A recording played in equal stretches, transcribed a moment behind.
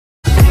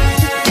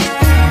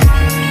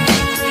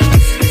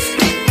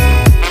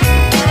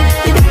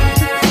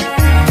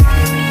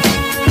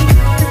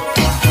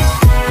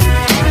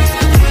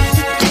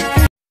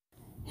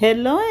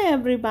Hello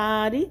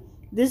everybody,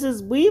 this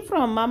is Bui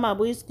from Mama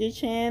Bui's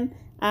Kitchen.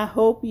 I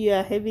hope you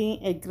are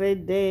having a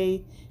great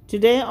day.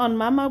 Today on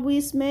Mama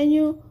Bui's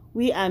menu,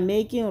 we are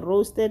making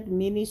roasted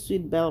mini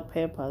sweet bell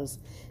peppers.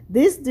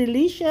 These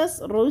delicious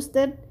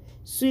roasted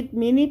sweet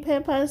mini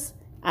peppers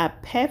are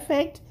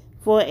perfect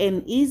for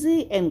an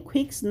easy and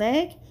quick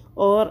snack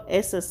or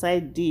as a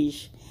side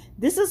dish.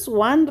 This is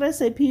one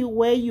recipe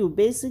where you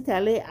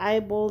basically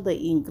eyeball the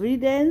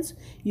ingredients.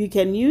 You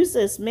can use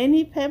as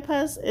many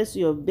peppers as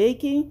your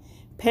baking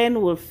pan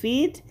will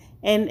fit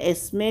and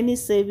as many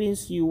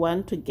savings you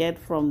want to get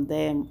from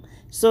them.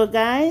 So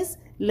guys,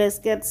 let's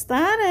get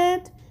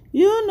started.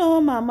 You know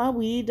Mama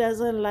Wee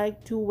doesn't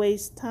like to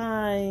waste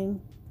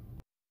time.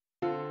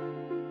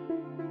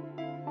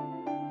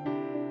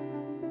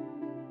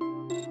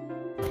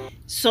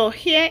 So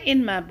here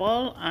in my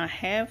bowl, I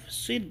have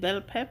sweet bell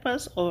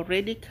peppers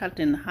already cut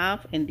in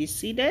half and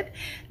deseeded.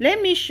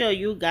 Let me show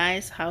you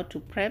guys how to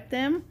prep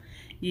them.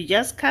 You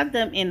just cut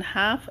them in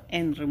half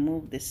and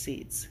remove the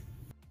seeds.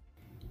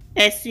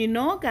 As you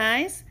know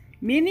guys,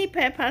 mini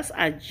peppers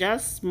are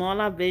just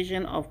smaller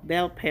version of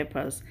bell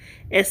peppers.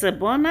 As a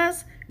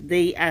bonus,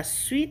 they are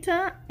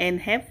sweeter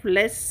and have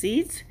less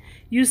seeds.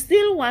 You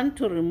still want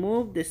to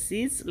remove the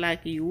seeds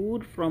like you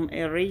would from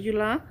a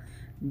regular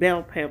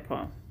bell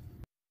pepper.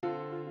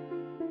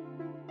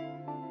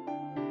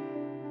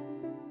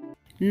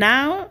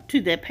 Now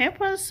to the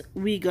peppers,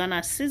 we're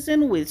gonna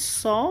season with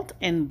salt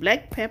and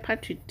black pepper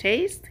to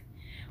taste.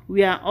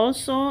 We are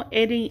also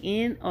adding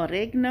in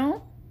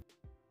oregano.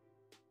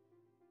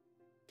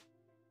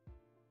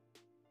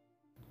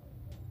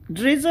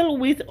 Drizzle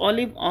with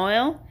olive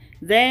oil,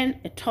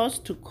 then toss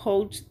to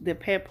coat the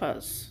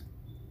peppers.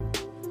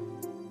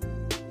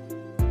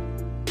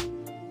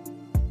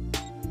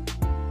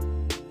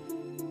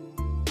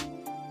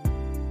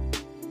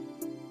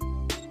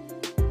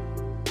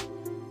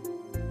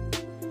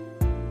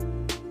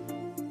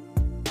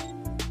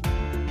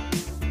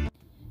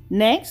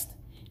 Next,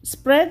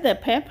 spread the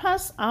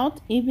peppers out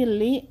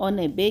evenly on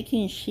a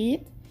baking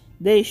sheet.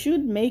 They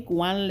should make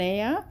one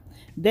layer.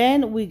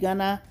 Then we're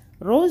gonna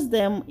roast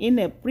them in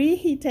a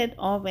preheated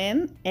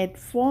oven at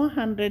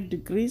 400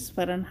 degrees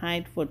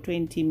Fahrenheit for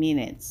 20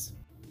 minutes.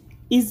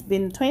 It's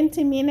been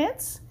 20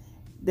 minutes.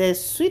 The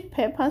sweet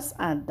peppers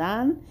are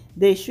done.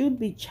 They should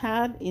be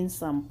charred in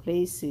some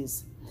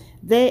places.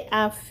 There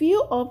are few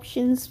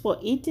options for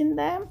eating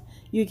them.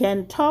 You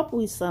can top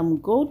with some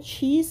goat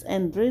cheese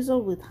and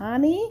drizzle with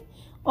honey,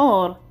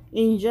 or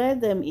enjoy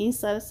them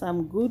inside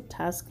some good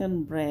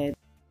Tuscan bread.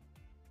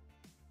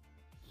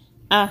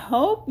 I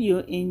hope you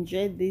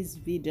enjoyed this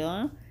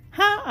video.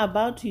 How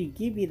about you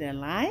give it a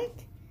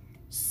like,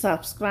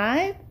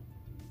 subscribe,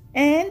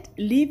 and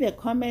leave a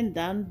comment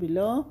down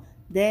below.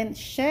 Then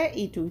share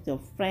it with your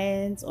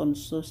friends on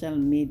social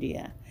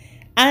media.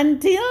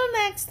 Until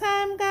next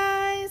time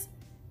guys,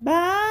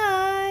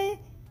 bye.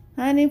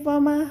 Honey for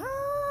my heart.